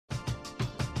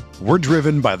We're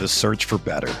driven by the search for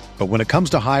better. But when it comes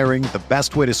to hiring, the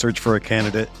best way to search for a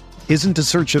candidate isn't to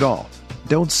search at all.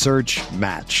 Don't search,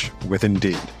 match with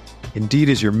Indeed. Indeed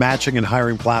is your matching and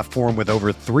hiring platform with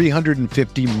over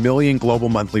 350 million global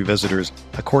monthly visitors,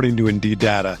 according to Indeed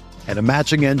data, and a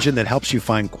matching engine that helps you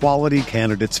find quality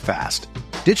candidates fast.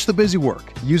 Ditch the busy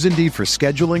work. Use Indeed for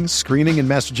scheduling, screening, and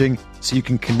messaging so you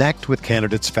can connect with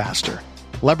candidates faster.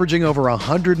 Leveraging over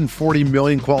 140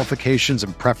 million qualifications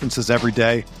and preferences every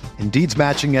day, Indeed's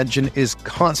matching engine is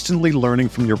constantly learning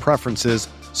from your preferences,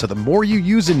 so the more you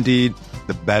use Indeed,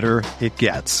 the better it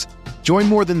gets. Join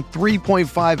more than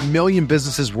 3.5 million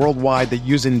businesses worldwide that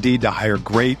use Indeed to hire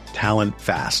great talent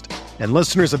fast. And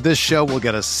listeners of this show will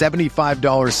get a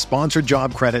 $75 sponsored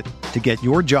job credit to get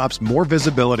your jobs more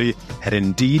visibility at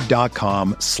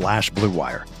Indeed.com/Blue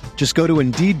Wire. Just go to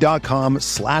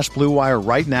Indeed.com/Blue Wire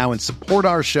right now and support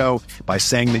our show by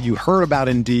saying that you heard about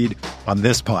Indeed on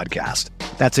this podcast.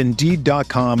 That's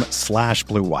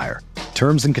Indeed.com/Blue Wire.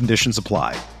 Terms and conditions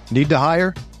apply. Need to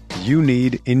hire? You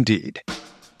need Indeed.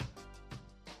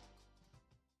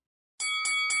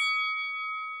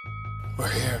 We're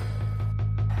here.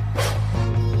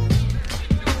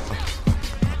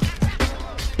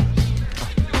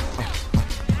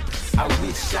 I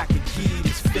wish I could give you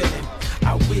this feeling.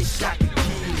 I wish I could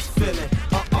give you this feeling.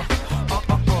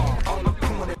 On the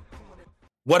corner.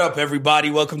 What up, everybody?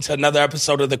 Welcome to another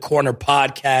episode of the Corner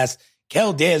Podcast.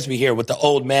 Kel Dansby here with the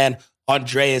old man,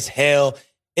 Andreas Hale.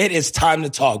 It is time to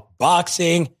talk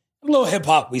boxing, a little hip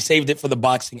hop. We saved it for the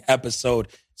boxing episode.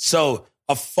 So,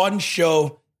 a fun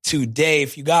show today.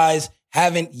 If you guys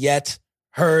haven't yet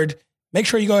heard, make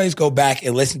sure you guys go back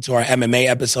and listen to our MMA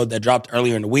episode that dropped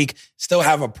earlier in the week. Still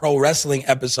have a pro wrestling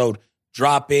episode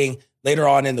dropping later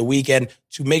on in the weekend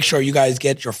to make sure you guys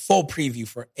get your full preview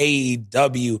for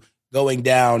AEW going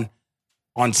down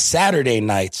on Saturday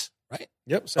nights, right?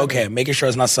 Yep. Saturday. Okay, making sure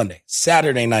it's not Sunday.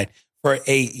 Saturday night for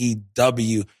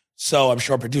AEW. So I'm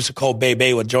sure producer Cole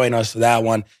Bebe will join us for that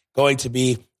one. Going to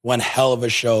be one hell of a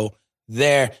show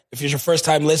there. If it's your first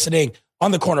time listening,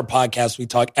 on the Corner Podcast, we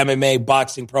talk MMA,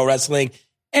 boxing, pro wrestling,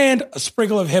 and a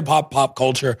sprinkle of hip-hop, pop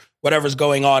culture, whatever's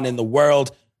going on in the world.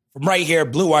 From right here,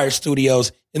 Blue Wire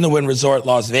Studios in the Wynn Resort,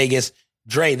 Las Vegas.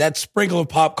 Dre, that sprinkle of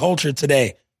pop culture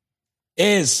today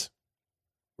is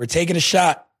we're taking a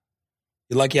shot.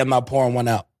 You're lucky I'm not pouring one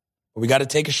out. But we got to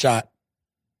take a shot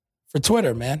for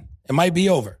Twitter, man. It might be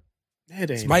over.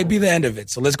 This might be the end of it.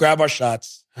 So let's grab our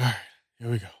shots. All right, here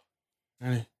we go.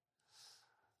 Ready?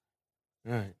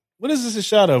 All right. What is this a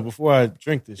shot of before I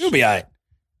drink this? You'll be all right.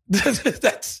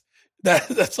 That's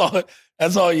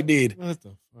all you need. What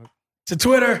the fuck? To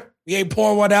Twitter, we ain't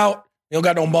pouring one out. We don't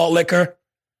got no malt liquor,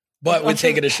 but we're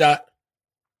taking a shot.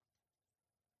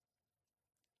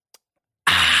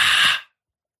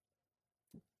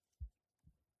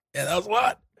 Yeah, that was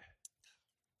what?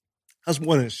 That's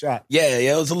more than a shot. Yeah,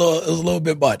 it was a little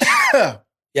bit much.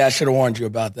 Yeah, I should have warned you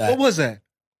about that. What was that?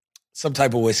 Some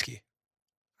type of whiskey.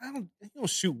 You don't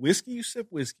shoot whiskey. You sip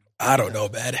whiskey. I don't know,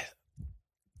 man.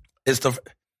 It's a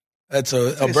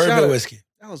bourbon whiskey.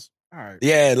 That was all right.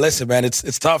 Yeah, listen, man,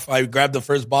 it's tough. I grabbed the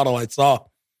first bottle I saw.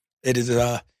 It is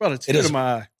brought a tear to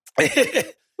my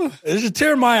eye. There's a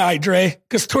tear in my eye, Dre,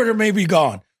 because Twitter may be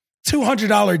gone.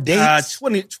 $200 dates.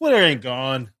 Twitter ain't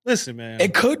gone. Listen, man.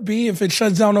 It could be if it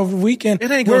shuts down over the weekend.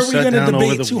 It ain't Where going to are we shut down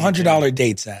over the debate $200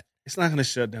 dates at? It's not going to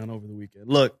shut down over the weekend.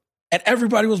 Look. And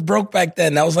everybody was broke back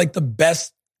then. That was like the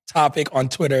best topic on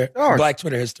Twitter, Black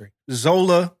Twitter history.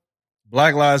 Zola,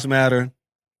 Black Lives Matter,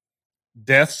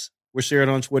 deaths were shared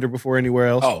on Twitter before anywhere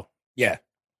else. Oh, yeah.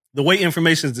 The way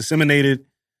information is disseminated,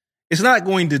 it's not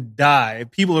going to die.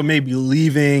 People are maybe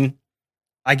leaving.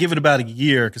 I give it about a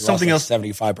year because something else.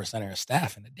 75% of your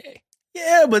staff in a day.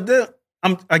 Yeah, but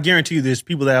I guarantee you there's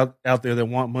people out there that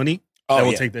want money that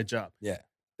will take that job. Yeah.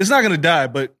 It's not going to die,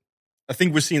 but I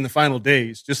think we're seeing the final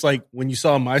days. Just like when you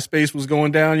saw MySpace was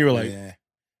going down, you were like,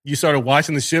 you started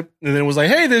watching the ship, and then it was like,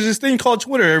 hey, there's this thing called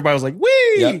Twitter. Everybody was like,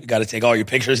 wee! Yep, you got to take all your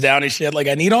pictures down and shit. Like,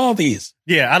 I need all these.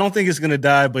 Yeah, I don't think it's going to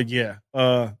die, but yeah.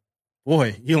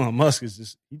 Boy, Elon Musk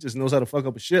he just knows how to fuck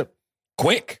up a ship.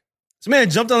 Quick. This man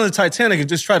jumped on the Titanic and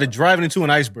just tried to drive it into an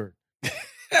iceberg. He's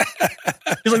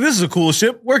like, this is a cool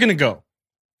ship. Where can it go?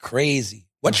 Crazy.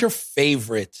 What's your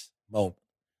favorite moment?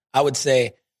 I would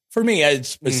say, for me, it's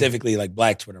specifically like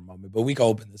Black Twitter moment, but we can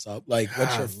open this up. Like,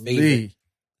 what's your favorite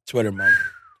Twitter moment?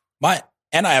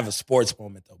 And I have a sports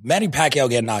moment, though. Manny Pacquiao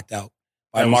getting knocked out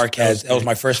by Marquez. That was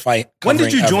my first fight. When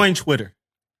did you join Twitter?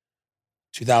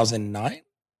 2009?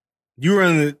 You were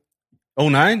in the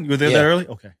 2009? You were there that early?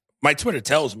 Okay. My Twitter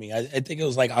tells me. I think it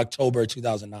was like October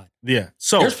 2009. Yeah.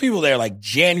 So there's people there like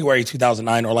January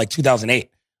 2009 or like 2008.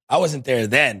 I wasn't there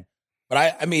then,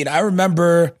 But I mean, I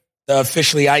remember the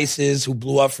Officially Ices who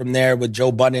blew up from there with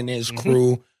Joe Budden and his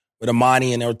crew with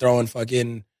Amani, and they were throwing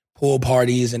fucking pool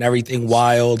parties and everything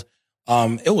wild.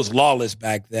 It was lawless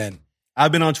back then.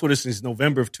 I've been on Twitter since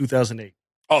November of 2008.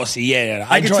 Oh, see, yeah.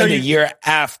 I joined a year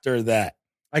after that.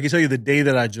 I can tell you the day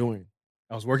that I joined.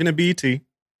 I was working at BET,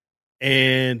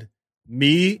 and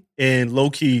me and Low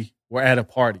Key were at a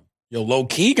party. Yo, Low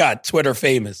Key got Twitter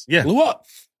famous. Yeah. Blew up.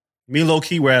 Me and Low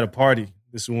Key were at a party.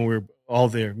 This is when we were all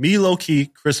there. Me, Low Key,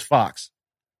 Chris Fox.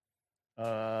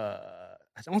 I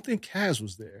don't think Kaz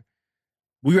was there.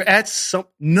 We were at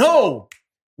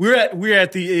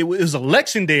it was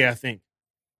election day, I think.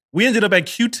 We ended up at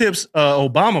Q-Tip's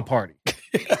Obama party.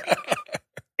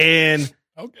 And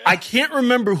I can't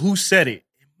remember who said it.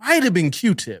 It might have been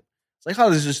Q-Tip. It's like, oh,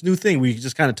 there's this new thing. We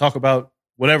just kind of talk about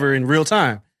whatever in real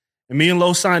time. And me and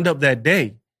Lo signed up that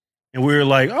day. And we were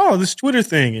like, oh, this Twitter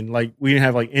thing. And like, we didn't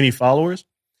have like any followers.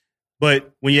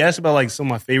 But when you ask about like some of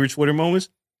my favorite Twitter moments,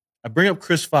 I bring up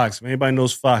Chris Fox. If anybody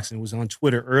knows Fox and was on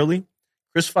Twitter early,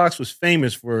 Chris Fox was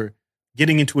famous for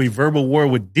getting into a verbal war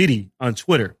with Diddy on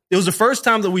Twitter. It was the first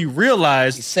time that we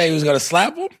realized. He said he was going to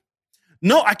slap him?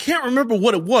 No, I can't remember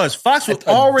what it was. Fox was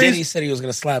already. Diddy said he was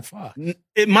going to slap Fox.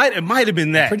 It might have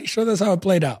been that. I'm pretty sure that's how it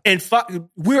played out. And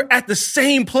we were at the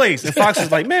same place. And Fox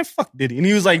was like, man, fuck Diddy. And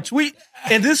he was like, tweet.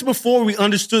 And this is before we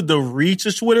understood the reach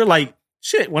of Twitter. Like,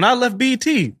 shit, when I left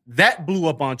BT, that blew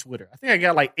up on Twitter. I think I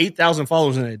got like 8,000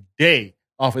 followers in a day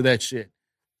off of that shit.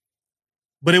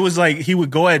 But it was like he would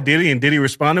go at Diddy and Diddy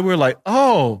responded. We were like,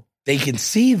 oh. They can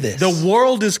see this. The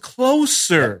world is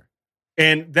closer.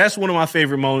 And that's one of my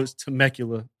favorite moments.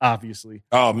 Temecula, obviously.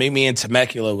 Oh, me and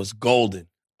Temecula was golden.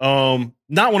 Not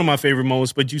one of my favorite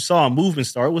moments, but you saw a movement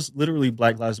start. It was literally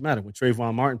Black Lives Matter when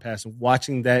Trayvon Martin passed and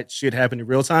watching that shit happen in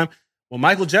real time. When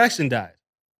Michael Jackson died.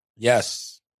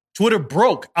 Yes. Twitter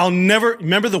broke. I'll never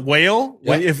remember the whale.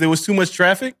 Yep. If there was too much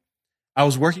traffic, I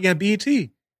was working at BET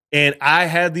and I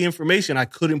had the information. I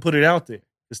couldn't put it out there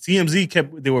because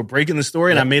TMZ they were breaking the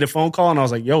story, and I made a phone call and I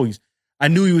was like, yo, I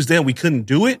knew he was there. We couldn't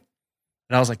do it.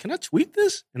 And I was like, can I tweet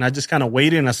this? And I just kind of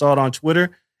waited and I saw it on Twitter.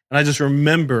 And I just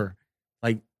remember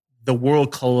like the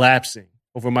world collapsing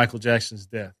over Michael Jackson's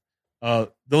death.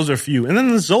 Those are few. And then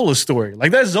the Zola story.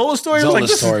 Like that Zola story.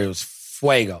 Zola's story was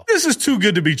fuego. This is too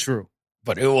good to be true.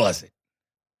 But it wasn't.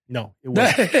 No, it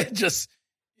wasn't.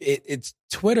 It's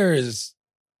Twitter is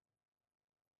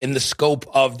in the scope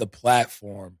of the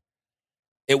platform.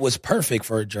 It was perfect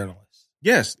for a journalist.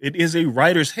 Yes, it is a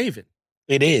writer's haven.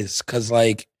 It is because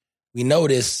like we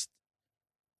noticed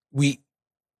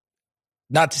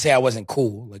not to say I wasn't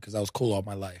cool, like because I was cool all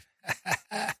my life,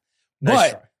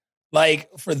 but like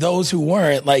for those who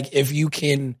weren't, like if you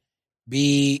can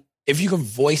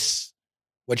voice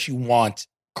what you want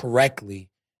correctly,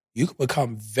 you can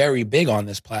become very big on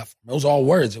this platform. It was all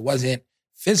words. It wasn't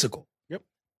physical. Yep.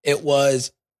 It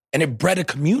was, and it bred a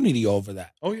community over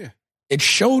that. Oh, yeah. It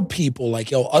showed people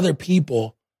like, yo, other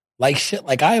people like shit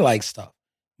like I like stuff.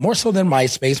 More so than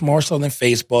MySpace, more so than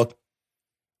Facebook.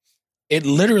 It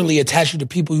literally attached you to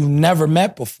people you've never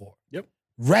met before. Yep.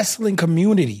 Wrestling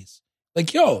communities.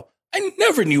 Like, yo, I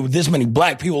never knew this many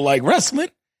black people like wrestling.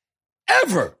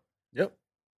 Ever. Yep.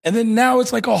 And then now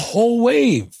it's like a whole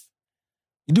wave.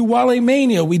 We do Wale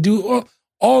Mania. We do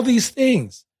all these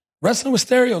things. Wrestling with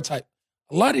Stereotype.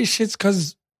 A lot of these shit's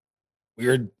because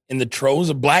we're in the throes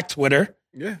of Black Twitter.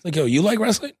 Yeah. It's like, yo, you like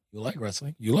wrestling? You like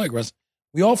wrestling? You like wrestling?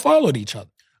 We all followed each other.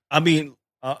 I mean,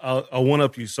 I'll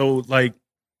one-up you. So, like,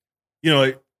 you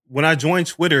know, when I joined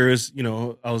Twitter,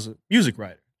 I was a music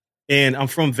writer. And I'm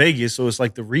from Vegas, so it's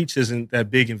like the reach isn't that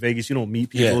big in Vegas. You don't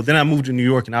meet people. Yeah. Then I moved to New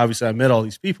York, and obviously I met all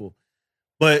these people.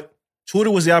 But Twitter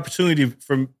was the opportunity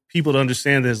for people to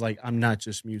understand that it's like, I'm not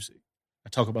just music. I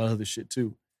talk about other shit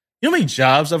too. You know how many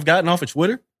jobs I've gotten off of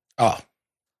Twitter? Oh.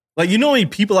 Like, you know how many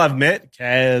people I've met?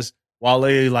 Kaz,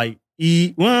 Wale, like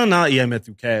I met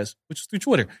through Kaz, which was through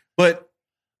Twitter. But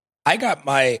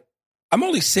I'm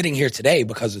only sitting here today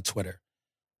because of Twitter.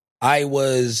 I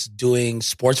was doing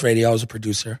sports radio. I was a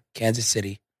producer, Kansas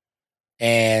City.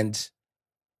 And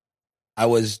I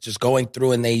was just going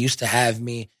through, and they used to have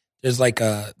me, there's like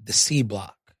the C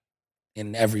block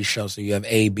in every show. So you have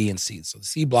A, B, and C. So the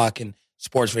C block in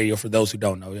sports radio, for those who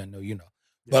don't know, I know you know.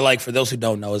 Yep. But like for those who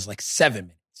don't know, is like 7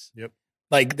 minutes. Yep.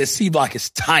 Like the C block is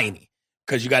tiny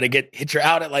because you got to hit your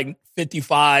out at like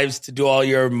 55s to do all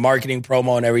your marketing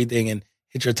promo and everything and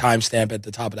hit your timestamp at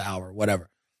the top of the hour, whatever.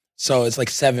 So it's like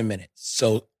 7 minutes.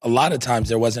 So a lot of times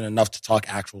there wasn't enough to talk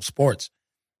actual sports.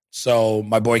 So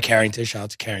my boy Carrington, shout out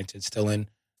to Carrington, still in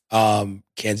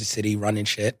Kansas City running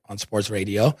shit on sports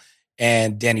radio.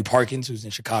 And Danny Parkins, who's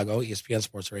in Chicago, ESPN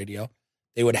Sports Radio.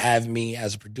 they would have me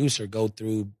as a producer go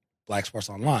through Black Sports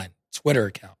Online Twitter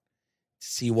account to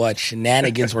see what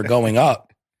shenanigans were going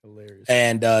up. Hilarious.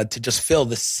 And to just fill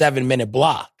the 7-minute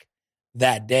block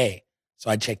that day. So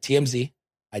I'd check TMZ,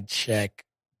 I'd check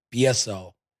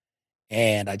BSO,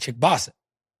 and I'd check Boston.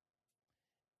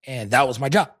 And that was my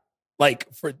job. Like,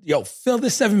 fill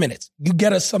this 7 minutes. You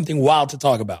get us something wild to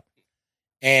talk about.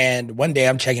 And one day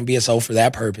I'm checking BSO for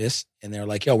that purpose. And they're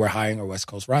like, we're hiring a West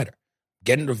Coast writer.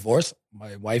 Getting a divorce.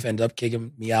 My wife ended up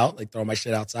kicking me out, like throwing my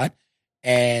shit outside.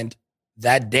 And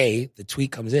that day, the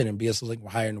tweet comes in and BSO's like,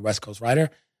 we're hiring a West Coast writer.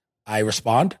 I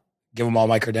respond, give him all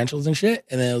my credentials and shit.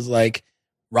 And then it was like,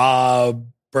 Robert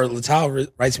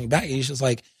Littal writes me back. And he's just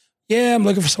like, yeah, I'm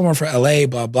looking for someone for LA,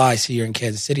 blah, blah. I see you're in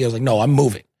Kansas City. I was like, no, I'm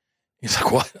moving. He's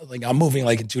like, what? I was like, I'm moving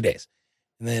like in 2 days.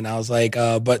 And then I was like,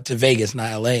 but to Vegas,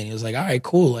 not LA. And he was like, all right,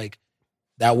 cool. Like,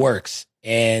 that works.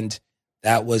 And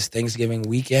that was Thanksgiving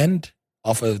weekend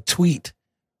off of a tweet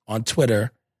on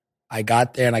Twitter. I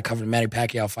got there and I covered the Manny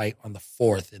Pacquiao fight on the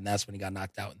 4th. And that's when he got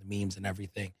knocked out in the memes and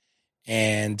everything.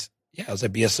 And yeah, I was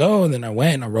at BSO. And then I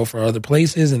went and I wrote for other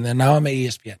places. And then now I'm at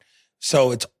ESPN. So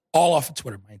it's all off of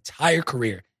Twitter. My entire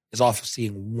career is off of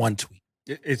seeing one tweet.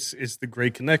 It's the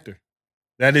great connector.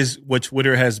 That is what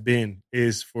Twitter has been,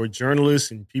 is for journalists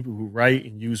and people who write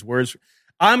and use words.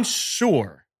 I'm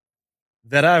sure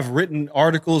that I've written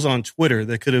articles on Twitter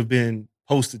that could have been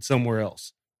posted somewhere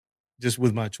else just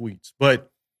with my tweets. But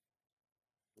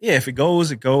yeah, if it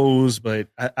goes, it goes. But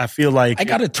I feel like I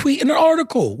got a tweet in an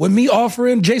article with me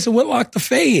offering Jason Whitlock the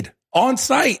fade on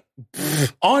site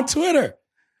on Twitter.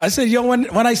 I said,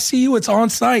 when I see you, it's on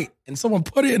site. And someone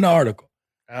put it in the article.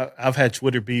 I've had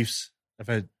Twitter beefs. I've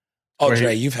had. Oh,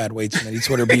 Dre, you've had way too many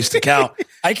Twitter beefs to count.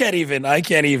 I can't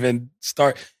even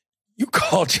start. You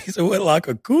called Jason Whitlock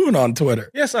a coon on Twitter.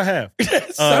 Yes, I have.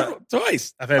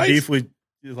 Twice. I've had beef with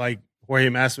like Jorge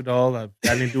Masvidal. I've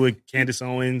gotten into it with Candace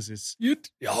Owens. You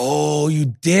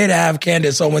did have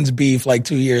Candace Owens beef like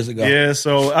 2 years ago. Yeah,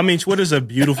 so I mean, Twitter's a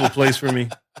beautiful place for me.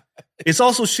 It's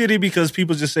also shitty because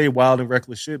people just say wild and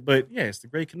reckless shit. But yeah, it's the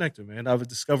great connector, man. I've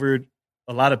discovered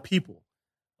a lot of people.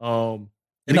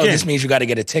 This means you got to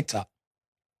get a TikTok.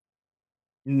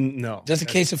 No. Just in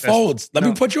case it folds. Let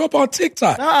me put you up on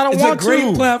TikTok. No, I don't want to. It's a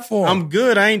great platform. I'm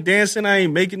good. I ain't dancing. I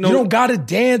ain't making no. You don't got to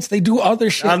dance. They do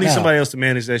other shit. I need somebody else to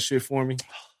manage that shit for me.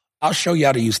 I'll show you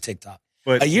how to use TikTok.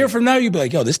 But a year from now, you'll be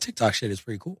like, this TikTok shit is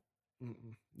pretty cool.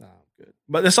 Nah, I'm good.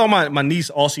 But that's all my niece,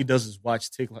 all she does is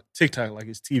watch TikTok like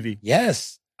it's TV.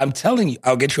 Yes. I'm telling you,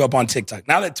 I'll get you up on TikTok.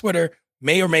 Now that Twitter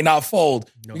may or may not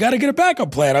fold, you got to get a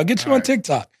backup plan. I'll get you on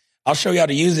TikTok. I'll show you how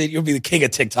to use it. You'll be the king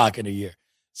of TikTok in a year.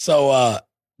 So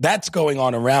that's going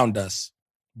on around us.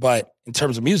 But in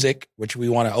terms of music, which we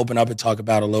want to open up and talk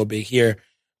about a little bit here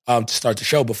to start the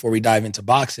show before we dive into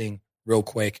boxing real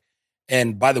quick.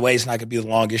 And by the way, it's not going to be the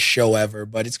longest show ever,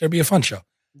 but it's going to be a fun show.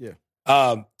 Yeah.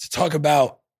 To talk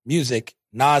about music,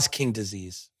 Nas King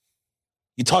Disease.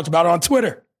 You talked about it on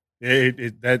Twitter.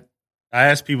 I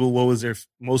asked people what was their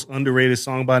most underrated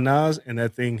song by Nas, and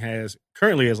that thing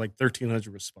currently has like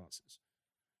 1,300 responses.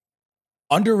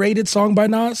 Underrated song by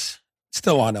Nas?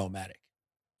 Still on Illmatic.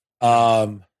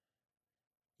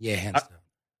 Yeah, hands down.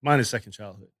 Mine is Second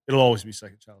Childhood. It'll always be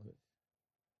Second Childhood.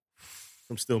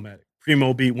 From Stillmatic.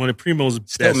 Primo beat, one of Primo's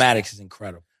best. Stillmatic is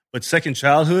incredible. But Second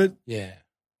Childhood? Yeah.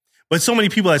 But so many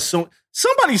people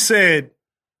somebody said,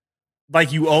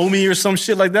 like, you owe me or some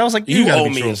shit like that. I was like, you owe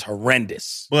me is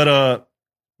horrendous. But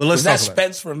let's talk about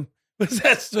Spence from was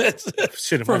that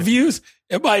Spence from Views?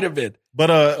 It might have been.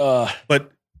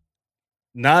 But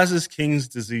Nas's King's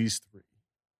Disease 3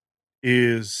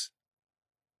 is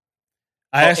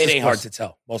it ain't hard to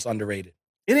tell. Most underrated.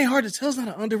 It ain't hard to tell. It's not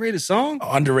an underrated song.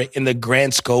 Underrated in the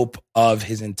grand scope of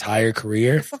his entire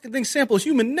career. The fucking thing samples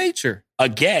human nature.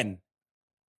 Again,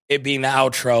 it being the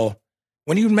outro.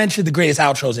 When you mention the greatest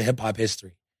outros in hip hop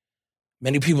history,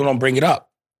 many people don't bring it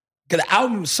up because the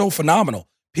album is so phenomenal.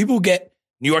 People get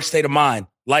New York State of Mind,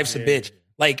 Life's a Bitch,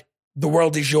 like The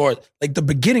World Is Yours. Like the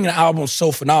beginning of the album is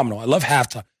so phenomenal. I love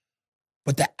Halftime,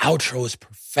 but the outro is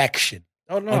perfection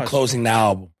on closing the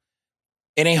album.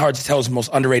 It ain't hard to tell it's the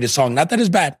most underrated song. Not that it's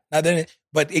bad,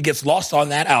 but it gets lost on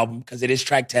that album because it is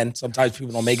track 10. Sometimes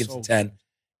people don't make it to 10.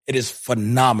 It is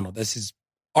phenomenal. This is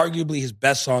arguably his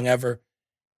best song ever.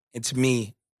 And to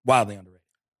me, wildly underrated.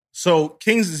 So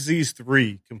King's Disease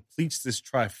 3 completes this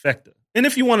trifecta. And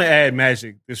if you want to add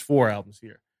Magic, there's 4 albums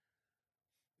here.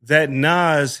 That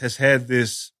Nas has had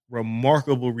this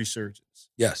remarkable resurgence.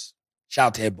 Yes. Shout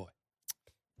out to Hit Boy.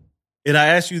 And I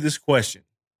ask you this question.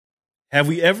 Have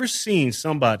we ever seen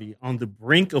somebody on the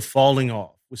brink of falling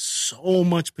off with so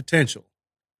much potential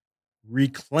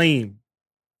reclaim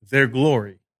their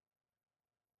glory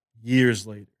years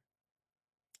later.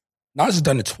 Nas has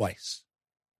done it twice.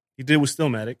 He did with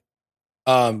Stillmatic.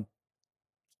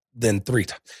 Then 3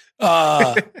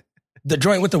 times. The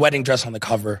joint with the wedding dress on the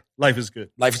cover. Life is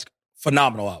Good. Life is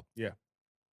phenomenal album. Yeah.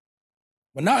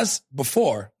 When Nas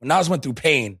went through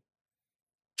pain,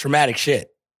 traumatic shit,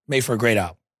 made for a great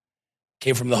album.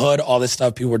 Came from the hood, all this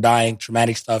stuff. People were dying,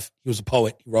 traumatic stuff. He was a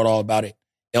poet. He wrote all about it.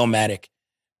 Illmatic.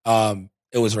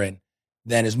 It was written.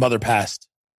 Then his mother passed,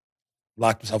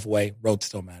 locked himself away, wrote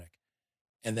Stillmatic.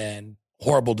 And then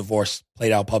horrible divorce,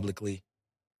 played out publicly,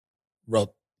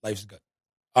 wrote Life's Good.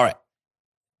 All right.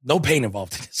 No pain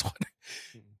involved in this one.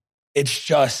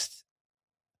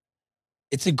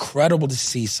 It's incredible to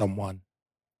see someone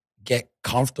get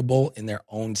comfortable in their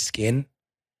own skin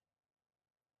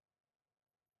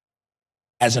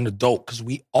as an adult, because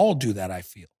we all do that, I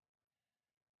feel.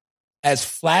 As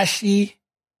flashy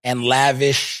and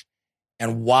lavish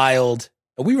and wild,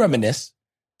 and we reminisce,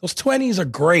 those 20s are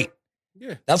great.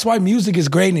 Yeah. That's why music is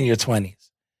great in your 20s.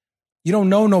 You don't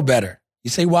know no better. You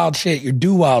say wild shit, you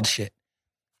do wild shit.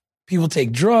 People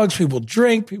take drugs, people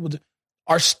drink, people do.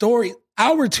 Our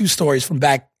 2 stories from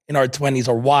back in our 20s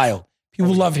are wild.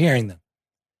 People love hearing them.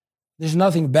 There's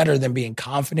nothing better than being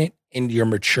confident in your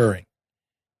maturing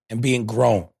and being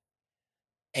grown.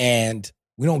 And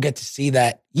we don't get to see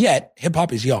that yet.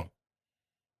 Hip-hop is young.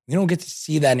 We don't get to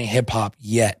see that in hip-hop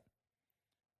yet.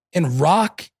 In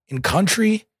rock, in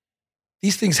country,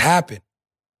 these things happen.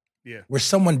 Yeah. Where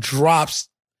someone drops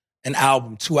an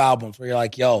album, 2 albums, where you're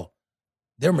like, yo,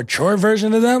 their mature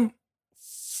version of them,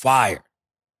 fire.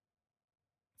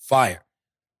 Fire.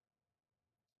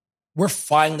 We're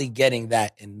finally getting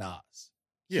that in Nas.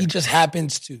 Yeah. He just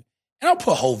happens to, and I'll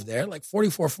put Hove there. Like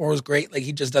 44-4 was great. Like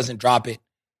he just doesn't drop it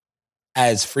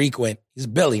as frequent. He's a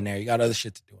billionaire. You got other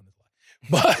shit to do in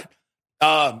his life.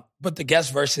 But the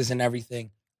guest verses and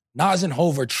everything, Nas and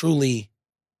Hove are truly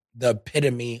the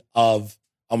epitome of,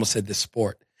 I almost said this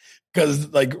sport, because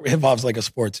like hip hop's like a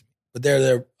sport to me, but they're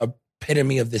the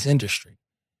epitome of this industry.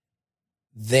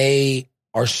 They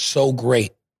are so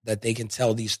great that they can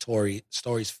tell these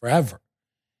stories forever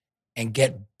and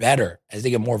get better as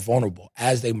they get more vulnerable,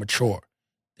 as they mature.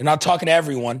 They're not talking to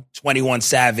everyone, 21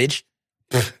 Savage.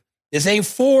 This ain't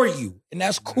for you, and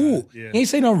that's cool. Yeah. He ain't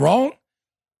say nothing wrong.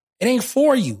 It ain't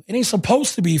for you. It ain't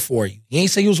supposed to be for you. He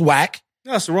ain't say he was whack.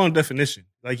 No, that's the wrong definition.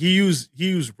 Like he used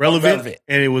relevant,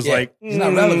 and it was like he's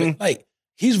not relevant. Like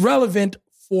he's relevant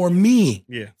for me,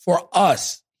 for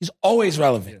us. He's always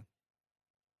relevant. Yeah.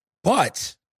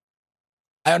 But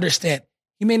I understand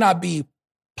he may not be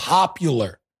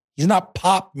popular. He's not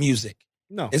pop music.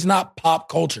 No, it's not pop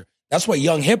culture. That's what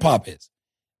young hip hop is.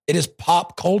 It is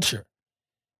pop culture.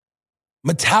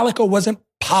 Metallica wasn't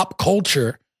pop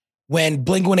culture when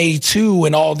Blink-182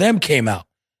 and all them came out.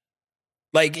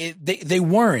 Like they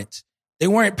weren't. They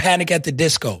weren't Panic at the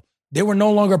Disco. They were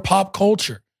no longer pop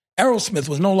culture. Aerosmith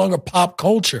was no longer pop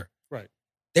culture. Right.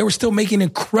 They were still making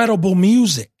incredible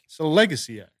music. It's a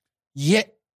legacy act.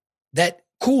 Yet that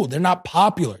cool. They're not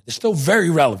popular. They're still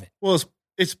very relevant. Well,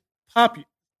 it's popular.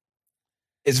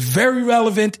 It's very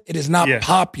relevant. It is not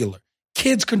popular.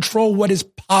 Kids control what is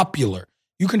popular.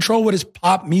 You control what is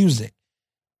pop music.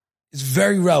 It's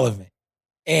very relevant.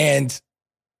 And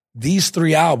these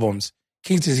 3 albums,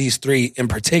 King's Disease 3 in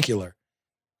particular,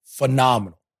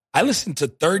 phenomenal. I listened to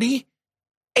 30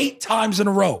 8 times in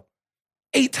a row.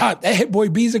 8 times. That Hit Boy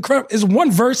B's incredible. It's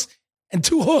 1 verse and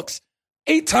 2 hooks.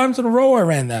 8 times in a row I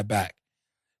ran that back.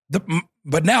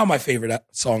 But now my favorite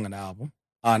song on the album,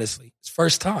 honestly, is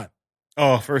First Time.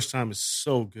 Oh, First Time is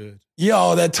so good.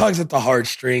 Yo, that tugs at the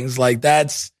heartstrings. Like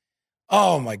that's,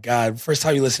 oh my God. First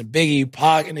time you listen to Biggie,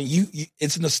 Pac, and you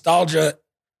it's nostalgia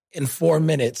in 4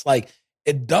 minutes. Like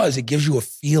it does. It gives you a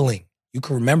feeling. You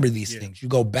can remember these things. You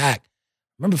go back. I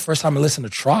remember the first time I listened to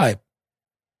Tribe.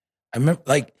 I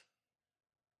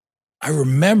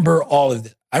remember all of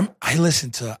this. I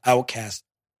listened to Outkast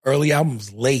early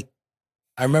albums late.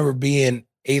 I remember being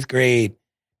 8th grade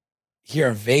here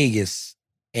in Vegas,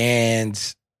 and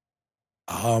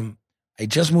I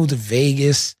just moved to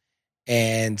Vegas,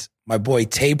 and my boy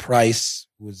Tay Price,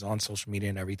 who is on social media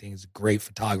and everything, is a great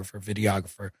photographer,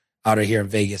 videographer out of here in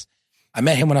Vegas. I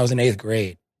met him when I was in 8th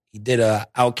grade. He did a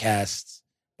Outkast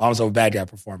Bombs Over Baghdad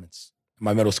performance in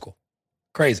my middle school.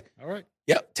 Crazy. All right.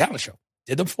 Yep, talent show.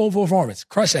 Did the full performance.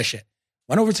 Crushed that shit.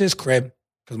 Went over to his crib,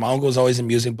 because my uncle was always in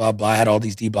music, blah, blah. I had all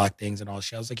these D-Block things and all that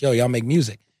shit. I was like, yo, y'all make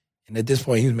music. And at this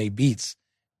point, he was making beats.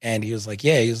 And he was like,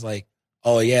 yeah. He was like,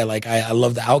 oh, yeah, like, I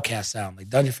love the Outkast sound. Like,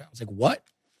 Dungeon Family. I was like, what?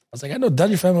 I was like, I know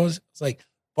Dungeon Family. I was like,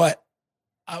 but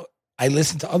I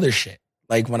listened to other shit.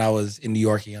 Like, when I was in New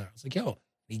York, I was like, yo.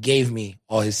 He gave me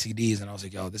all his CDs, and I was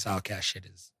like, yo, this Outkast shit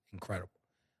is incredible.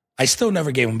 I still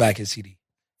never gave him back his CD.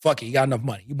 Fuck it, you got enough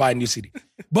money. You buy a new CD.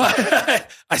 But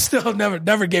I still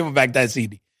never gave him back that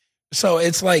CD. So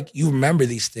it's like you remember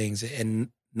these things, and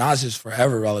Nas is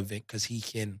forever relevant because he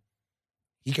can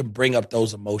bring up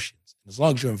those emotions. And as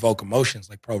long as you invoke emotions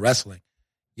like pro wrestling,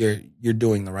 you're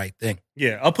doing the right thing.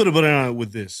 Yeah, I'll put a button on it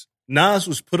with this. Nas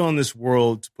was put on this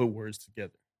world to put words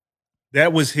together.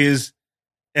 That was his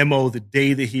MO the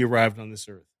day that he arrived on this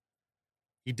earth.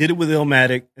 He did it with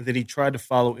Illmatic, and then he tried to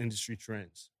follow industry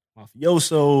trends.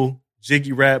 Mafioso,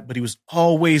 jiggy rap, but he was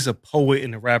always a poet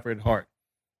and a rapper at heart.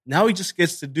 Now he just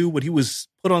gets to do what he was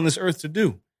put on this earth to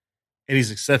do, and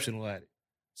he's exceptional at it.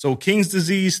 So King's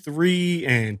Disease 3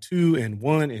 and 2 and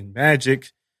 1 and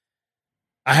Magic,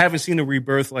 I haven't seen a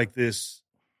rebirth like this.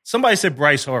 Somebody said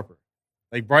Bryce Harper.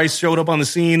 Like Bryce showed up on the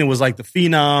scene and was like the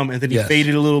phenom, and then he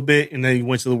faded a little bit, and then he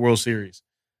went to the World Series.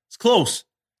 It's close,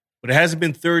 but it hasn't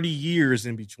been 30 years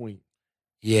in between.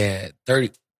 Yeah,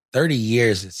 30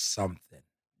 years is something.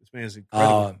 This man's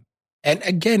incredible. And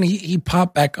again, he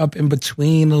popped back up in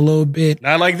between a little bit.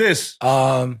 Not like this.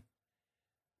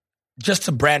 Just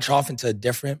to branch off into a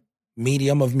different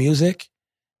medium of music,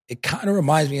 it kind of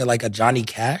reminds me of like a Johnny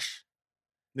Cash.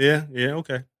 Yeah,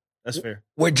 okay. That's fair.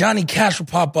 Where Johnny Cash would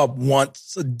pop up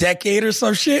once a decade or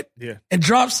some shit and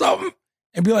drop something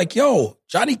and be like, yo,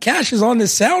 Johnny Cash is on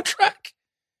this soundtrack.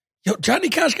 Yo, Johnny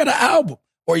Cash got an album.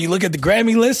 Or you look at the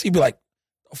Grammy list, you'd be like,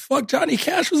 the fuck, Johnny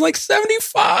Cash was like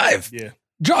 75. Yeah.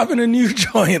 Dropping a new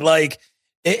joint. Like,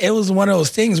 it was one of those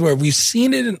things where we've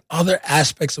seen it in other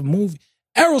aspects of movie.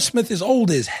 Aerosmith is old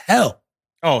as hell.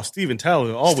 Oh, Steven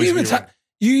Tyler always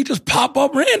you just pop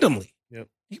up randomly. Yep.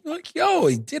 You'd be like, yo,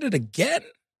 he did it again.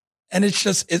 And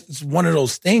it's one of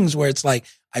those things where it's like,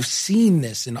 I've seen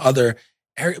this in other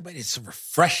areas, but it's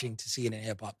refreshing to see it in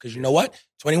hip hop. Because you know what?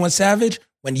 21 Savage,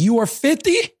 when you are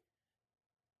 50,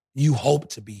 you hope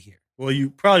to be here. Well, you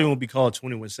probably won't be called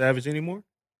 21 Savage anymore.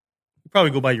 You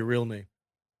probably go by your real name.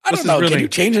 I don't know. Can you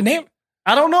change a name?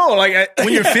 I don't know. Like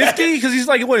when you're 50, because he's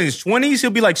like, what, in his 20s?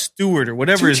 He'll be like Stewart or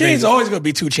whatever his name is. 2 Chainz always going to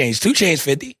be 2 Chainz. 2 Chainz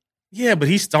 50. Yeah, but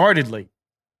he started late.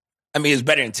 I mean, it's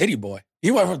better than Titty Boy. He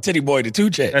went from Titty Boy to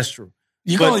 2 Chainz. That's true.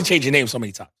 You can only change your name so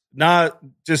many times.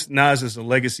 Nas is a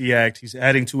legacy act. He's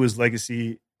adding to his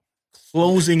legacy,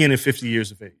 closing in at 50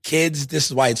 years of age. Kids, this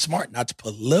is why it's smart not to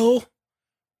put Lil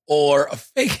or a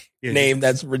fake name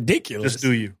that's ridiculous. Just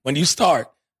do you. When you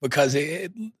start, because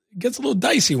it gets a little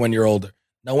dicey when you're older.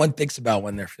 No one thinks about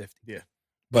when they're 50. Yeah.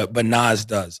 But Nas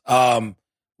does. Well,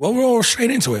 we'll roll straight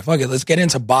into it. Fuck it. Let's get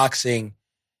into boxing.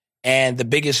 And the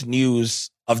biggest news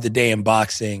of the day in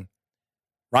boxing,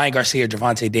 Ryan Garcia,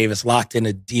 Gervonta Davis locked in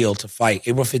a deal to fight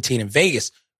April 15 in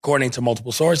Vegas, according to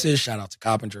multiple sources. Shout out to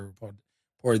Coppinger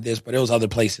reported this, but it was other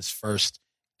places first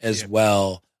as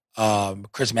well.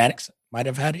 Chris Mannix might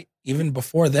have had it even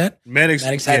before that. Mannix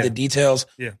had the details.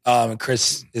 Yeah. And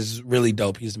Chris is really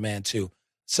dope. He's the man too.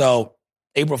 So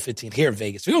April 15th here in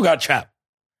Vegas. We don't got trapped.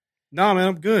 Nah, man,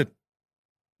 I'm good.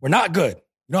 We're not good.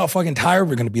 You know how fucking tired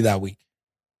we're going to be that week?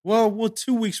 Well, we're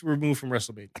 2 weeks removed from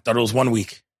WrestleMania. I thought it was 1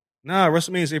 week. Nah,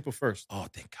 WrestleMania is April 1st. Oh,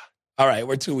 thank God. All right,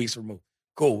 we're 2 weeks removed.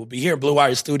 Cool. We'll be here in Blue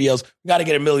Wire Studios. We got to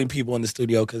get 1 million people in the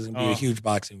studio because it's going to be a huge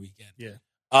boxing weekend. Yeah.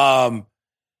 I'm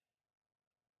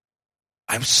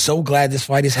so glad this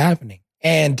fight is happening.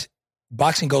 And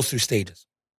boxing goes through stages.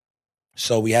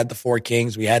 So we had the 4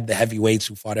 Kings. We had the heavyweights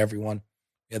who fought everyone.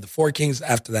 We had the 4 Kings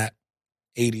after that,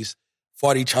 80s,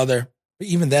 fought each other. But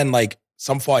even then, like,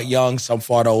 some fought young, some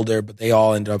fought older, but they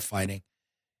all ended up fighting.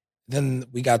 Then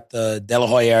we got the De La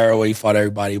Hoya era where he fought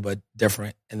everybody, but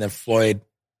different. And then Floyd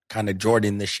kind of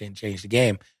Jordan this shit and changed the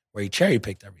game where he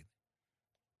cherry-picked everything.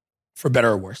 For better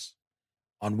or worse.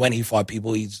 On when he fought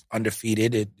people, he's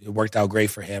undefeated. It worked out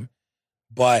great for him.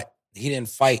 But he didn't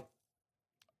fight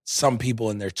some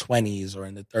people in their 20s or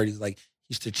in their 30s. Like,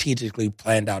 he strategically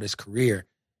planned out his career.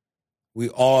 We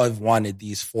all have wanted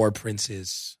these 4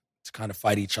 princes to kind of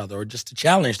fight each other or just to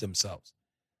challenge themselves.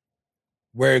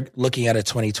 We're looking at a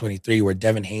 2023 where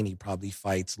Devin Haney probably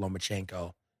fights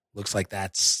Lomachenko. Looks like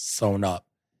that's sewn up.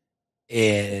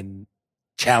 And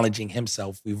challenging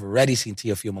himself. We've already seen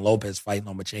Teofimo Lopez fight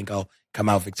Lomachenko, come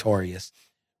out victorious.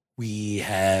 We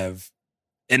have,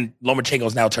 and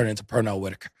Lomachenko's now turned into Pernell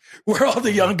Whitaker, where all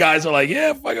the young guys are like,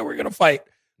 yeah, fuck it, we're going to fight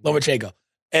Lomachenko.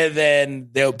 And then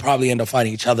they'll probably end up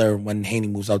fighting each other when Haney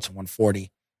moves up to 140.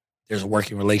 There's a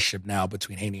working relationship now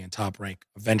between Haney and Top Rank.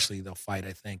 Eventually they'll fight,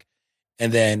 I think.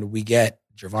 And then we get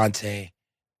Gervonta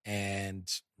and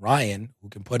Ryan, who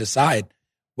can put aside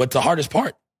what the hardest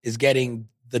part is getting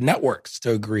the networks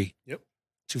to agree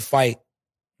to fight,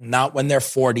 not when they're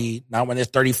 40, not when they're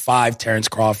 35, Terrence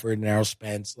Crawford and Errol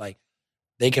Spence. Like,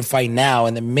 they can fight now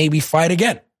and then maybe fight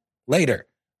again later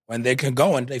when they can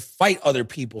go and they fight other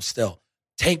people still.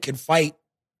 Tank can fight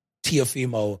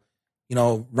Teofimo. You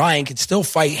know, Ryan can still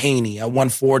fight Haney at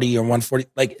 140 or 140.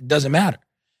 Like, it doesn't matter.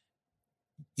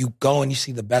 You go and you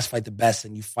see the best fight the best,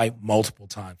 and you fight multiple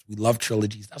times. We love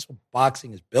trilogies. That's what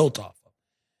boxing is built off of.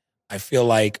 I feel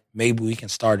like maybe we can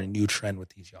start a new trend with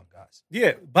these young guys.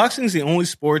 Yeah, boxing is the only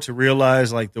sport to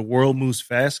realize like the world moves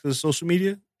fast because of social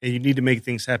media, and you need to make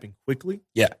things happen quickly.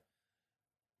 Yeah.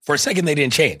 For a second, they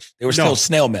didn't change. They were still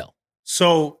snail mail.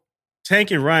 So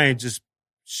Tank and Ryan just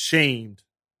shamed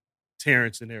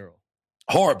Terrence and Errol.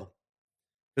 Horribly.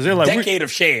 Because they're like, decade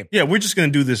of shame. Yeah, we're just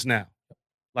going to do this now.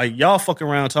 Like, y'all fucking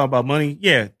around talking about money.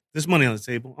 Yeah, there's money on the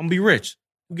table. I'm going to be rich.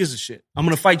 Who gives a shit? I'm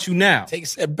going to fight you now. Take a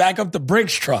step back up the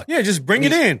Brinks truck. Yeah, just bring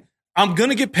it in. I'm going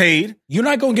to get paid. You're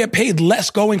not going to get paid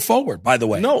less going forward, by the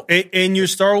way. No, and your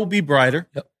star will be brighter.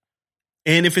 Yep.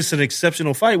 And if it's an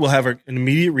exceptional fight, we'll have an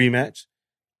immediate rematch.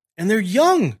 And they're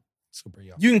young. Super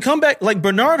young. You can come back. Like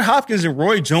Bernard Hopkins and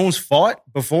Roy Jones fought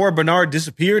before Bernard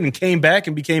disappeared and came back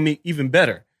and became even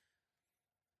better.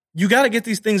 You got to get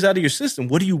these things out of your system.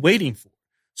 What are you waiting for?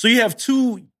 So you have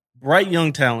two bright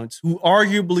young talents who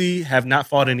arguably have not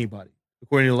fought anybody,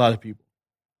 according to a lot of people.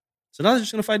 So now they're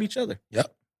just going to fight each other.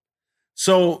 Yep.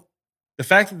 So the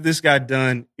fact that this got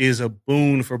done is a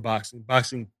boon for boxing.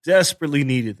 Boxing desperately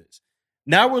needed this.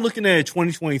 Now we're looking at a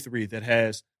 2023 that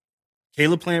has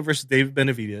Caleb Plant versus David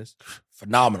Benavidez.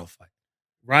 Phenomenal fight.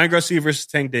 Ryan Garcia versus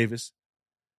Tank Davis.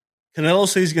 Canelo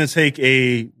says he's going to take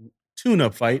a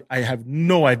tune-up fight. I have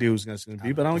no idea who's going to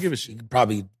be, but I don't give a shit. He could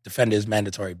probably defend his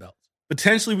mandatory belt.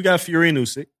 Potentially, we got Fury and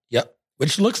Usyk. Yep.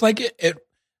 Which looks like it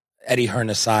Eddie Hearn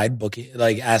aside, booking,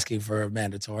 like asking for a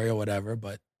mandatory or whatever,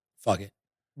 but fuck it.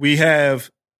 We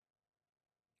have,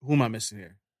 who am I missing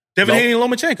here? Devin Haney and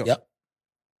Lomachenko. Yep.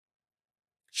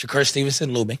 Shakur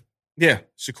Stevenson looming. Yeah.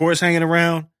 Shakur's hanging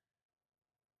around.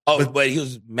 Oh, but he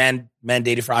was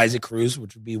mandated for Isaac Cruz,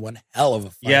 which would be one hell of a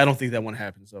fight. Yeah, I don't think that one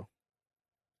happens though.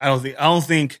 I don't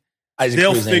think Isaac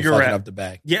they'll Cruz figure ain't out up the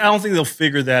bag. Yeah, I don't think they'll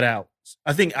figure that out.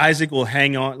 I think Isaac will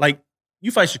hang on. Like,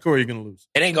 you fight Shakur, you're going to lose.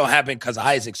 It ain't going to happen because of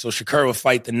Isaac, so Shakur will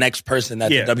fight the next person that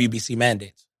the WBC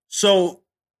mandates. So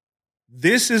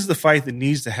this is the fight that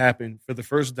needs to happen for the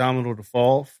first domino to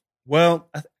fall. Well,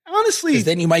 honestly... Because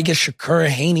then you might get Shakur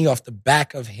Haney off the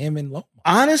back of him and Loma.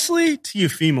 Honestly,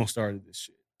 Teofimo started this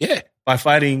shit. Yeah. By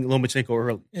fighting Lomachenko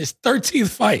early. His 13th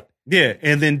fight. Yeah,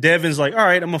 and then Devin's like, all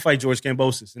right, I'm going to fight George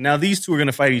Kambosos. And now these two are going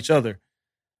to fight each other.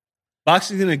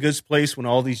 Boxing's in a good place when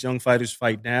all these young fighters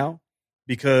fight now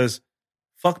because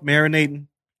fuck marinating.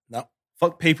 No.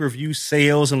 Fuck pay-per-view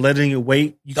sales and letting it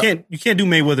wait. You can't do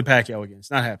Mayweather-Pacquiao again.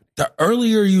 It's not happening. The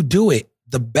earlier you do it,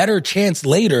 the better chance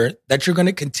later that you're going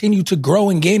to continue to grow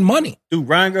and gain money. Dude,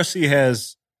 Ryan Garcia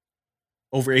has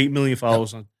over 8 million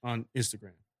followers on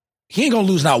Instagram. He ain't going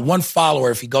to lose not one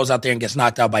follower if he goes out there and gets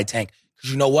knocked out by Tank.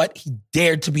 Because you know what? He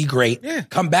dared to be great. Yeah.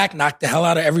 Come back, knock the hell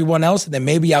out of everyone else, and then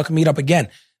maybe y'all can meet up again.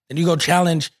 Then you go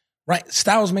challenge. Right?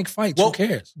 Styles make fights. Well, who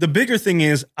cares? The bigger thing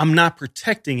is I'm not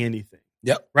protecting anything.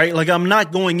 Yep. Right? Like, I'm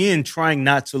not going in trying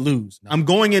not to lose. No. I'm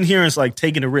going in here and it's like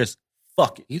taking a risk.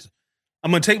 Fuck it. Easy.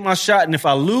 I'm going to take my shot, and if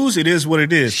I lose, it is what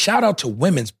it is. Shout out to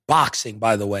women's boxing,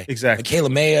 by the way. Exactly.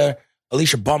 Michaela Mayer,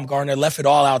 Alicia Baumgartner left it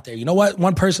all out there. You know what?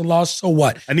 One person lost, so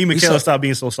what? I need Michaela to stop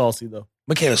being so salty, though.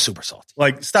 Michaela's super salty.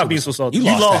 Like, stop being so salty. You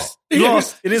lost. You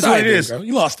lost. It is what it is. Girl.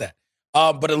 You lost that.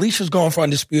 But Alicia's going for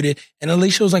undisputed, and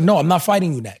Alicia was like, no, I'm not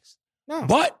fighting you next. No.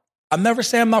 But I'm never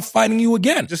saying I'm not fighting you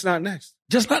again. Just not next.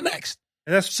 Just not next.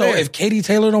 And that's so fair. if Katie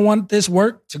Taylor don't want this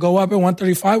work to go up at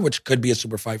 135, which could be a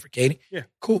super fight for Katie,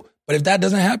 cool. But if that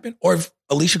doesn't happen, or if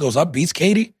Alicia goes up, beats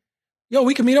Katie,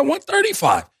 we can meet at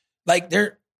 135. Like,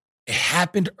 it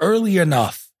happened early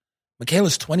enough.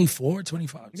 Michaela's 24,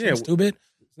 25. Yeah. Stupid.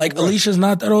 Like, right. Alicia's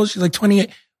not that old. She's like 28.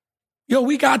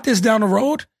 We got this down the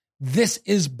road. This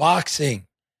is boxing.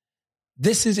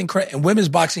 This is incredible. And women's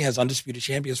boxing has undisputed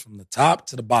champions from the top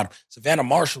to the bottom. Savannah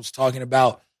Marshall's talking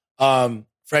about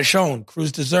Freshone,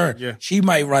 Cruz Dezern. Yeah. She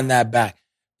might run that back.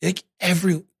 Like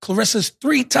Clarissa's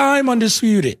 3-time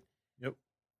undisputed. Yep.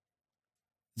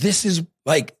 This is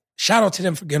like, shout out to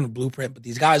them for getting the blueprint, but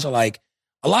these guys are like,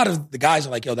 a lot of the guys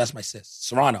are like, yo, that's my sis.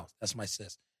 Serrano, that's my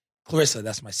sis. Clarissa,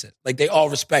 that's my sis. Like, they all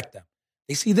respect them.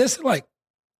 They see this and like,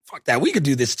 fuck that, we could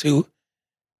do this too.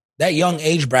 That young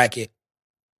age bracket,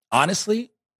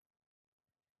 honestly,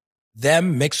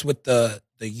 them mixed with the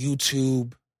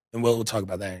YouTube, and we'll talk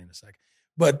about that in a second,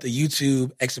 but the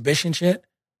YouTube exhibition shit,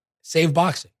 save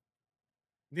boxing.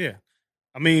 Yeah.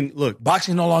 I mean, look.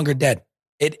 Boxing is no longer dead.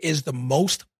 It is the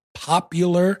most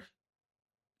popular,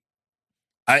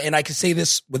 and I can say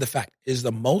this with a fact, it is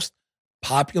the most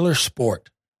popular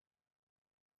sport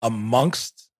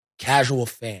amongst casual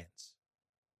fans.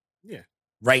 Yeah.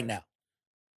 Right now.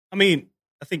 I mean,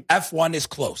 I think F1 is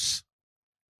close.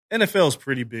 NFL is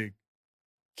pretty big.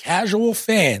 Casual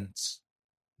fans.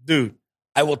 Dude.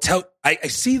 I will tell, I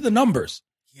see the numbers.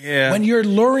 Yeah. When you're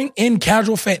luring in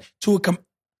casual fan to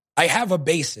I have a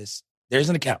basis. There's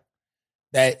an account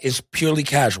that is purely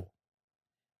casual.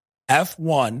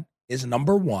 F1 is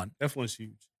number 1. F1's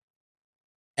huge.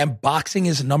 And boxing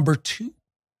is number 2.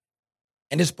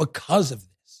 And it's because of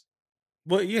this.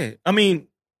 Well, yeah. I mean,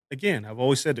 again, I've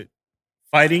always said it.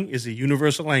 Fighting is a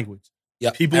universal language.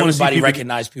 Yeah. Everybody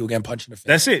recognize people getting punched in the face.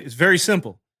 That's it. It's very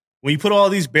simple. When you put all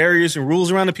these barriers and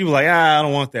rules around it, people are like, I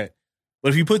don't want that. But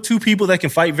if you put 2 people that can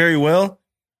fight very well,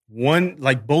 one,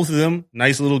 like both of them,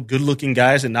 nice little good-looking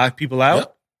guys that knock people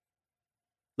out,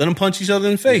 let them punch each other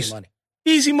in the face. Easy money.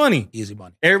 Easy money. Easy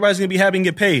money. Everybody's going to be happy and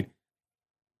get paid.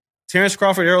 Terrence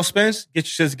Crawford, Errol Spence, get your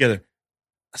shit together.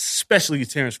 Especially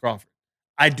Terrence Crawford.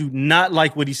 I do not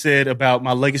like what he said about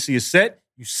my legacy is set.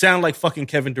 You sound like fucking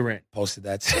Kevin Durant. Posted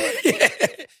that.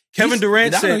 Kevin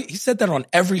Durant said... He said that on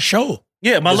every show.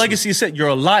 Yeah, my legacy is set. You're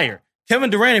a liar. Kevin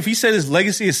Durant, if he said his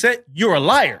legacy is set, you're a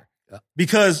liar. Yeah.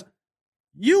 Because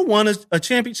you won a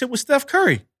championship with Steph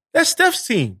Curry. That's Steph's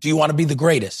team. Do you want to be the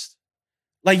greatest?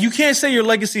 Like, you can't say your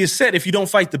legacy is set if you don't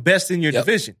fight the best in your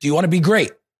division. Do you want to be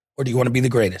great? Or do you want to be the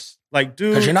greatest? Like,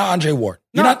 dude. Because you're not Andre Ward.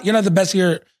 You're not the best of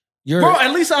your... Bro,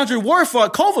 at least Andre Ward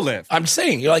fought Kovalev. I'm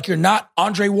saying, you're not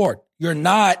Andre Ward. You're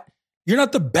not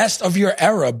the best of your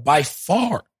era by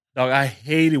far. Dog, I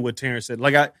hated what Terrence said.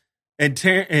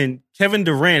 And Kevin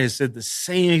Durant has said the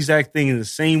same exact thing in the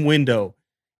same window.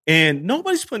 And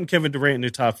nobody's putting Kevin Durant in their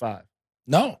top 5.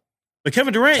 No. But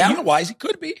Kevin Durant... Talent-wise, he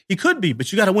could be. He could be,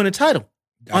 but you got to win a title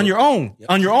on your own. Yep.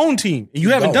 On your own team. And you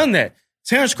haven't done that.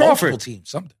 Terrence Crawford... Multiple teams,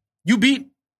 something. You beat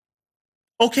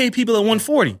okay people at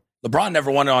 140. LeBron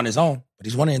never won it on his own, but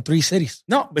he's won it in 3 cities.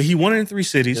 No, but he won it in 3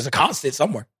 cities. There's a constant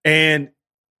somewhere. And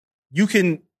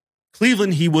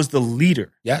Cleveland, he was the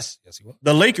leader. Yes, he was.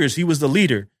 The Lakers, he was the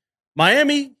leader.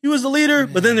 Miami, he was the leader,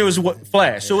 but then there was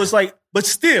Flash. So it's like, but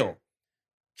still,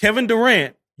 Kevin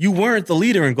Durant, you weren't the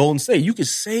leader in Golden State. You could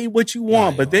say what you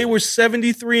want, but they were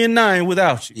 73-9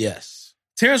 without you. Yes.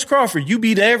 Terrence Crawford, you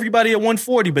beat everybody at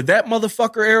 140, but that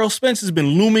motherfucker Errol Spence has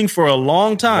been looming for a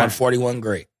long time. 141,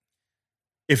 great.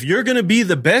 If you're going to be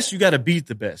the best, you got to beat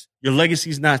the best. Your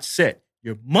legacy's not set.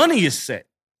 Your money is set.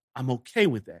 I'm okay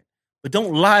with that. But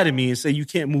don't lie to me and say you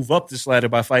can't move up this ladder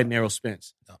by fighting Errol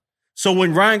Spence. No. So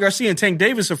when Ryan Garcia and Tank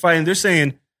Davis are fighting, they're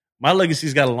saying, my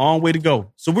legacy's got a long way to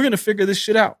go. So we're going to figure this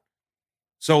shit out.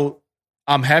 So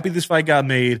I'm happy this fight got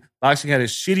made. Boxing had a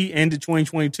shitty end to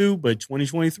 2022, but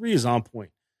 2023 is on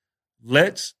point.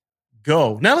 Let's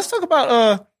go. Now let's talk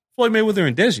about Floyd Mayweather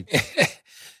and Deji.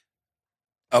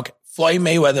 Okay. Floyd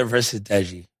Mayweather versus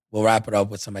Deji. We'll wrap it up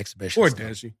with some exhibition. Poor stuff.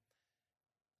 Deji.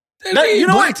 Deji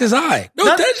blacked his eye. No,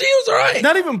 Deji was all right.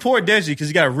 Not even poor Deji because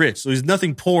he got rich. So there's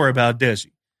nothing poor about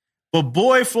Deji. But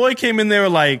boy, Floyd came in there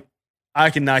like, I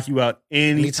can knock you out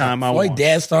anytime I want. Floyd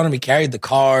danced on him. He carried the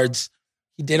cards.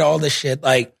 He did all this shit.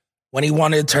 Like, when he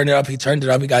wanted to turn it up, he turned it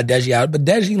up. He got Deji out. But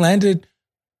Deji landed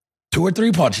 2 or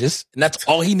 3 punches, and that's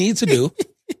all he needs to do.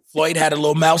 Floyd had a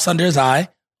little mouse under his eye, a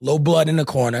little blood in the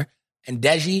corner, and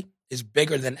Deji is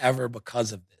bigger than ever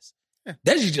because of this. Yeah.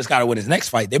 Deji just got to win his next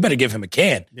fight. They better give him a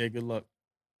can. Yeah, good luck.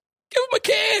 Give him a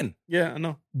can. Yeah, I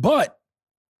know. But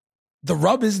the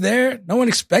rub is there. No one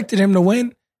expected him to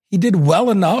win. He did well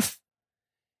enough.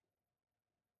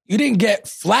 You didn't get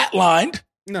flatlined.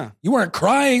 No. You weren't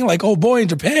crying like old boy in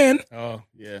Japan. Oh,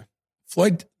 yeah.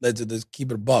 Floyd, let's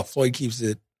keep it a buck. Floyd keeps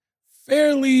it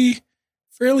fairly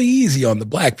easy on the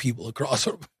black people across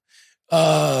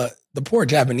the poor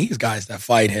Japanese guys that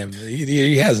fight him.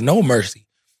 He has no mercy.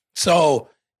 So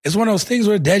it's one of those things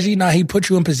where Deji, now he put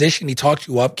you in position. He talked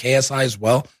you up, KSI as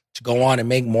well, to go on and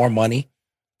make more money.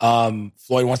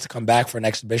 Floyd wants to come back for an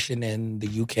exhibition in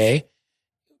the UK.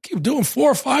 Keep doing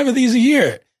 4 or 5 of these a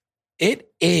year.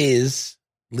 It is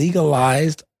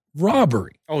legalized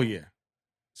robbery. Oh, yeah.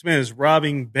 This man is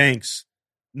robbing banks.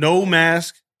 No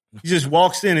mask. He just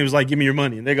walks in and was like, give me your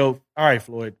money. And they go, all right,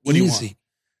 Floyd, what do you want?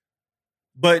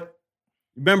 But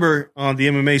remember on the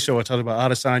MMA show, I talked about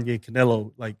Adesanya and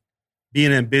Canelo, like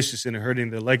being ambitious and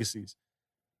hurting their legacies.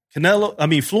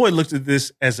 Floyd looked at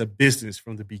this as a business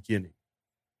from the beginning.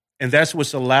 And that's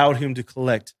what's allowed him to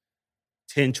collect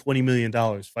 $10, $20 million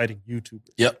fighting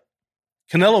YouTubers. Yep.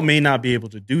 Canelo may not be able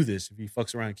to do this if he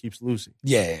fucks around and keeps losing.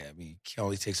 Yeah, he can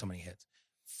only take so many hits.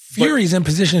 Fury's in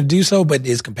position to do so, but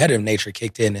his competitive nature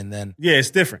kicked in and then... Yeah, it's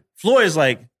different. Floyd is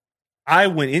like, I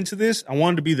went into this, I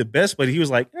wanted to be the best, but he was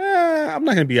like, I'm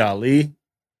not going to be Ali.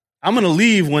 I'm going to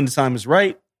leave when the time is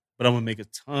right, but I'm going to make a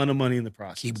ton of money in the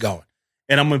process. Keep going.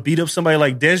 And I'm going to beat up somebody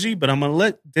like Deji, but I'm going to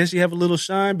let Deji have a little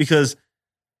shine because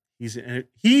Floyd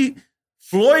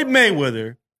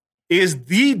Mayweather is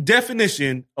the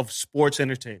definition of sports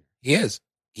entertainer. He is.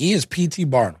 He is P.T.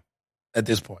 Barnum at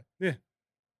this point. Yeah.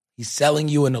 He's selling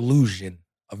you an illusion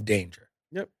of danger.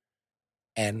 Yep.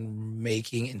 And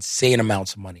making insane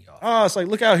amounts of money off. Oh, it's like,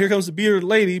 look out, here comes the bearded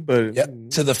lady. But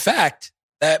to the fact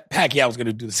that Pacquiao was going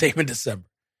to do the same in December.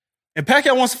 And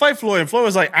Pacquiao wants to fight Floyd, and Floyd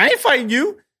was like, I ain't fighting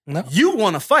you. No. You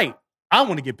want to fight. I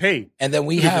want to get paid. And then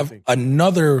we have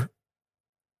another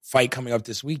fight coming up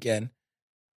this weekend.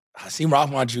 Hasim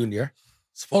Rahman Jr.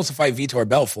 supposed to fight Vitor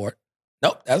Belfort.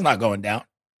 Nope, that's not going down.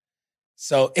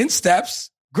 So in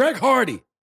steps Greg Hardy.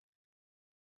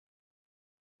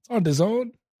 It's on his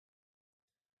own.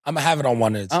 I'm going to have it on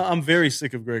one of I'm very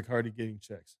sick of Greg Hardy getting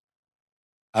checks.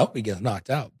 I hope he gets knocked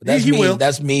out. But that's he me. will.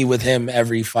 That's me with him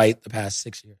every fight the past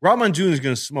 6 years. Rahman Jr. is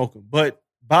going to smoke him. But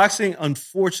boxing,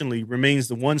 unfortunately, remains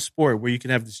the one sport where you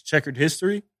can have this checkered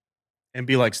history and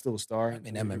be like still a star. I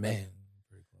mean, MMA.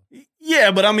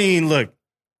 Yeah, but I mean, look,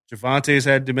 Gervonta's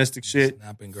had domestic shit.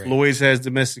 Not been great. Floyd's has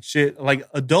domestic shit. Like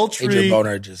adultery. Adrian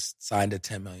Boner just signed a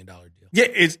 $10 million deal. Yeah,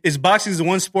 it's boxing's the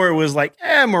one sport where it's like,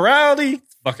 morality,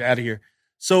 fuck out of here.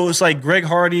 So it's like Greg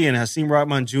Hardy and Hasim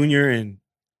Rahman Jr. and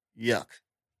yuck.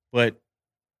 But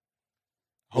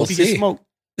hope he gets smoked.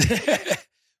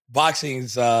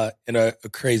 Boxing's in a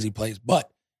crazy place, but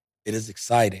it is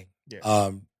exciting.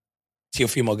 Yeah.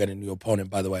 Teofimo got a new opponent,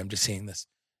 by the way. I'm just seeing this.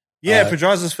 Yeah,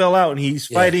 Pedraza's fell out, and he's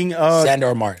fighting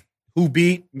Sandor Martin, who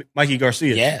beat Mikey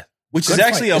Garcia. Yeah, which is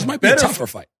actually this might be a tougher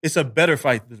fight. It's a better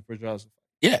fight than the Pedraza fight.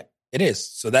 Yeah, it is.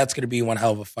 So that's going to be one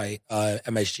hell of a fight.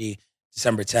 MSG,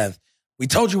 December 10th. We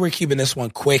told you we're keeping this one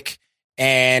quick,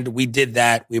 and we did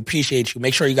that. We appreciate you.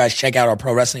 Make sure you guys check out our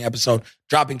pro wrestling episode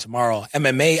dropping tomorrow.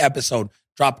 MMA episode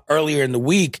dropped earlier in the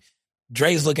week.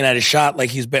 Dre's looking at his shot like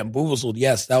he's been bamboozled.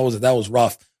 Yes, that was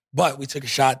rough. But we took a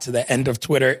shot to the end of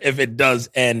Twitter if it does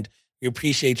end. We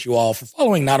appreciate you all for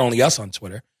following not only us on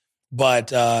Twitter, but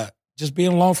just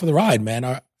being along for the ride, man.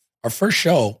 Our first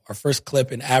show, our first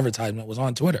clip in advertisement was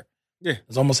on Twitter. Yeah. It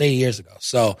was almost 8 years ago.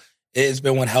 So it's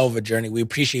been one hell of a journey. We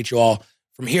appreciate you all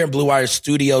from here in Blue Wire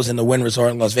Studios in the Wynn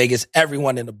Resort in Las Vegas.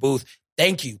 Everyone in the booth,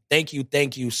 thank you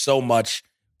so much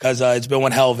because it's been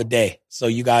one hell of a day. So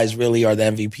you guys really are the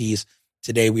MVPs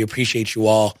today. We appreciate you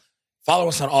all. Follow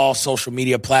us on all social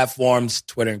media platforms,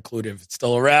 Twitter included if it's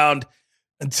still around.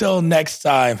 Until next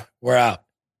time, we're out.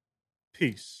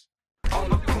 Peace.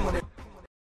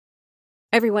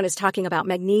 Everyone is talking about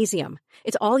magnesium.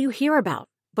 It's all you hear about.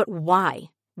 But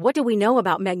why? What do we know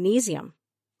about magnesium?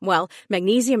 Well,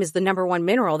 magnesium is the number one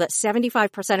mineral that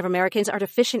 75% of Americans are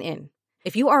deficient in.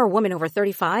 If you are a woman over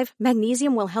 35,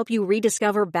 magnesium will help you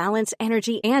rediscover balance,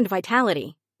 energy, and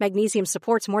vitality. Magnesium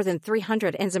supports more than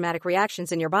 300 enzymatic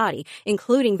reactions in your body,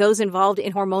 including those involved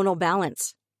in hormonal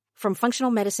balance. From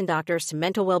functional medicine doctors to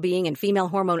mental well-being and female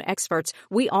hormone experts,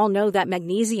 we all know that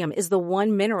magnesium is the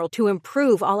one mineral to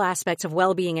improve all aspects of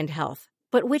well-being and health.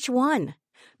 But which one?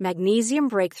 Magnesium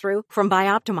Breakthrough from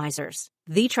Bioptimizers,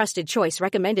 the trusted choice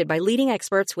recommended by leading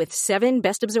experts with 7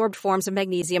 best-absorbed forms of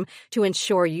magnesium to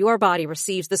ensure your body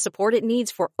receives the support it needs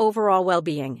for overall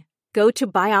well-being. Go to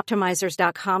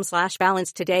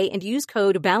bioptimizers.com/balance today and use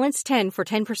code BALANCE10 for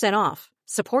 10% off.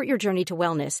 Support your journey to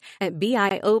wellness at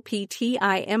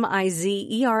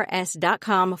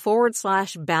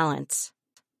bioptimizers.com/balance.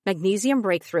 Magnesium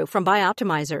Breakthrough from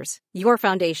Bioptimizers, your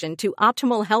foundation to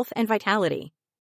optimal health and vitality.